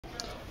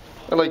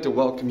I'd like to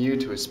welcome you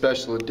to a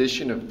special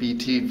edition of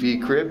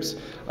BTV Cribs.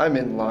 I'm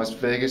in Las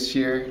Vegas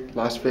here,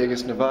 Las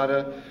Vegas,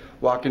 Nevada,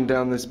 walking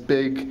down this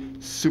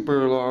big,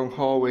 super long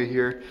hallway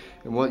here,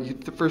 and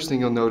the first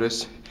thing you'll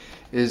notice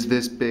is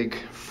this big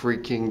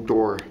freaking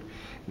door.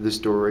 This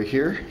door right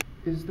here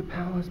is the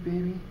palace,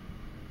 baby.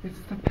 It's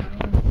the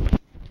palace.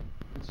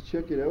 Let's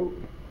check it out.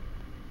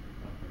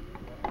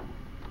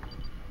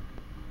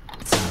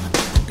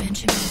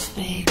 Benjamin's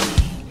baby.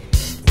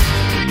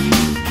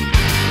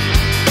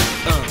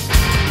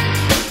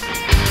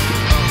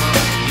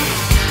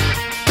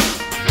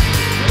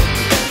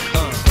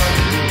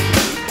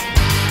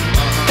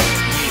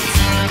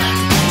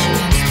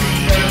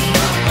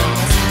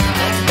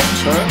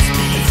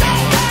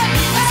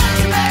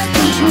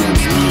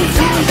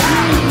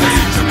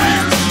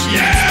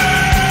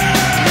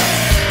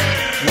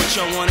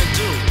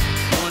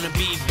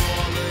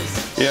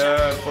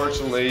 Yeah,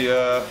 unfortunately,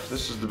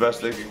 this is the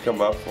best they could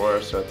come up for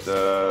us at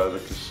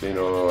the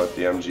casino at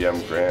the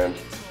MGM Grand.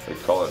 They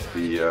call it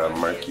the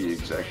Marquee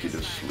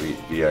Executive Suite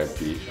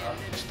VIP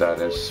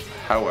status.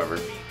 However,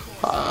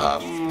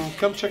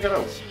 come check it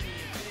out.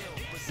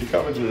 You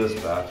come into this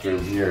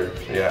bathroom here.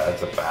 Yeah,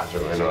 it's a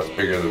bathroom. I know it's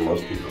bigger than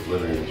most people's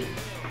living rooms.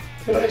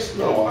 A nice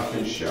little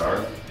walk-in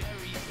shower.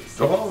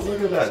 Oh, look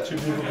at that. Two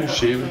people can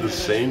shave at the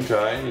same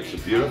time. It's a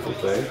beautiful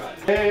thing.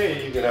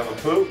 Hey, you can have a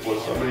poop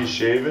while somebody's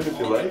shaving if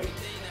you like.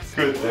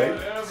 Good thing.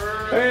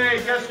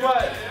 Hey, guess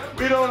what?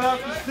 We don't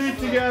have to sleep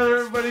together.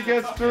 Everybody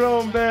gets their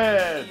own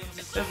bed.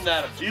 Isn't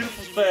that a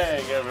beautiful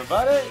thing,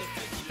 everybody?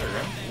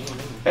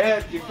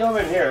 Hey, you come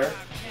in here.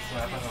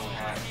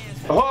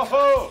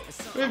 Oh,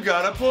 we've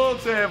got a pool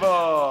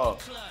table.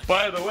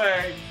 By the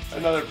way,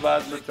 another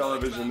plasma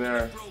television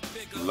there.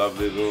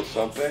 Lovely little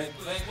something.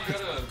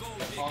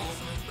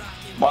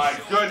 My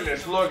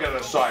goodness, look at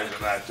the size of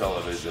that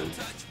television.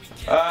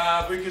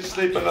 We could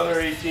sleep another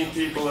 18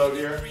 people out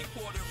here.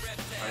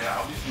 Oh yeah,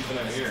 I'll be sleeping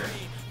out here.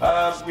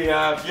 We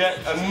have yet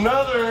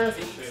another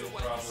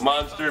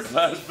monster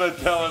plasma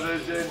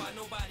television.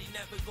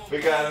 We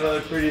got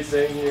another pretty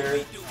thing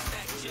here.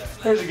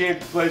 There's a game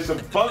to play some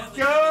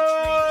Bunko!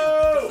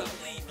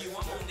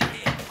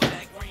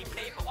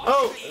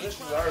 Oh, and this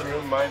is our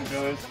room, mine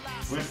Billy's.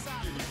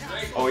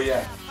 Oh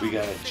yeah, we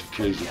got a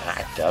jacuzzi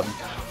hot tub.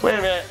 Wait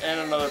a minute,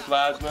 and another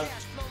plasma.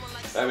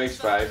 That makes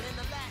 5.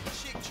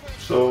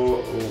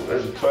 So,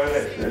 there's a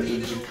toilet, there's a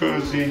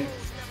jacuzzi,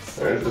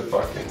 there's a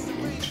fucking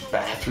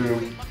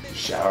bathroom,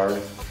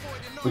 shower.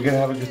 We're gonna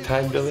have a good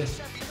time, Billy?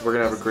 We're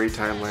gonna have a great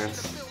time,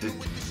 Lance.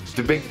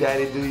 Did Big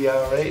Daddy do you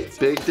alright?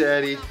 Big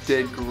Daddy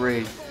did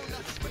great.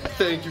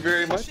 Thank you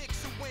very much,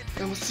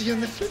 and we'll see you on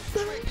the flip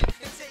side.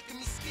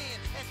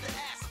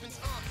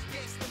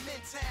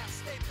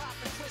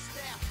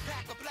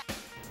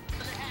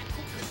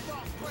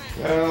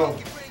 Well,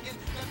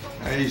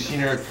 now you've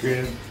seen our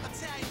crib.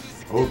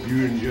 Hope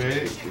you enjoy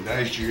it, because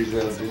I sure as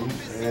hell didn't.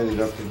 I ended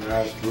up in the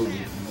hospital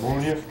with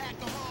pneumonia.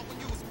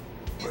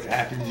 What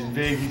happens in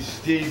Vegas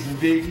stays in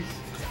Vegas.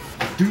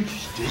 Don't you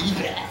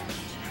stay back.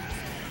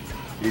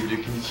 You're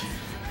looking cheap.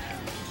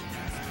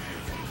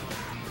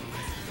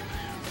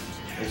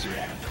 That's a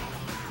wrap.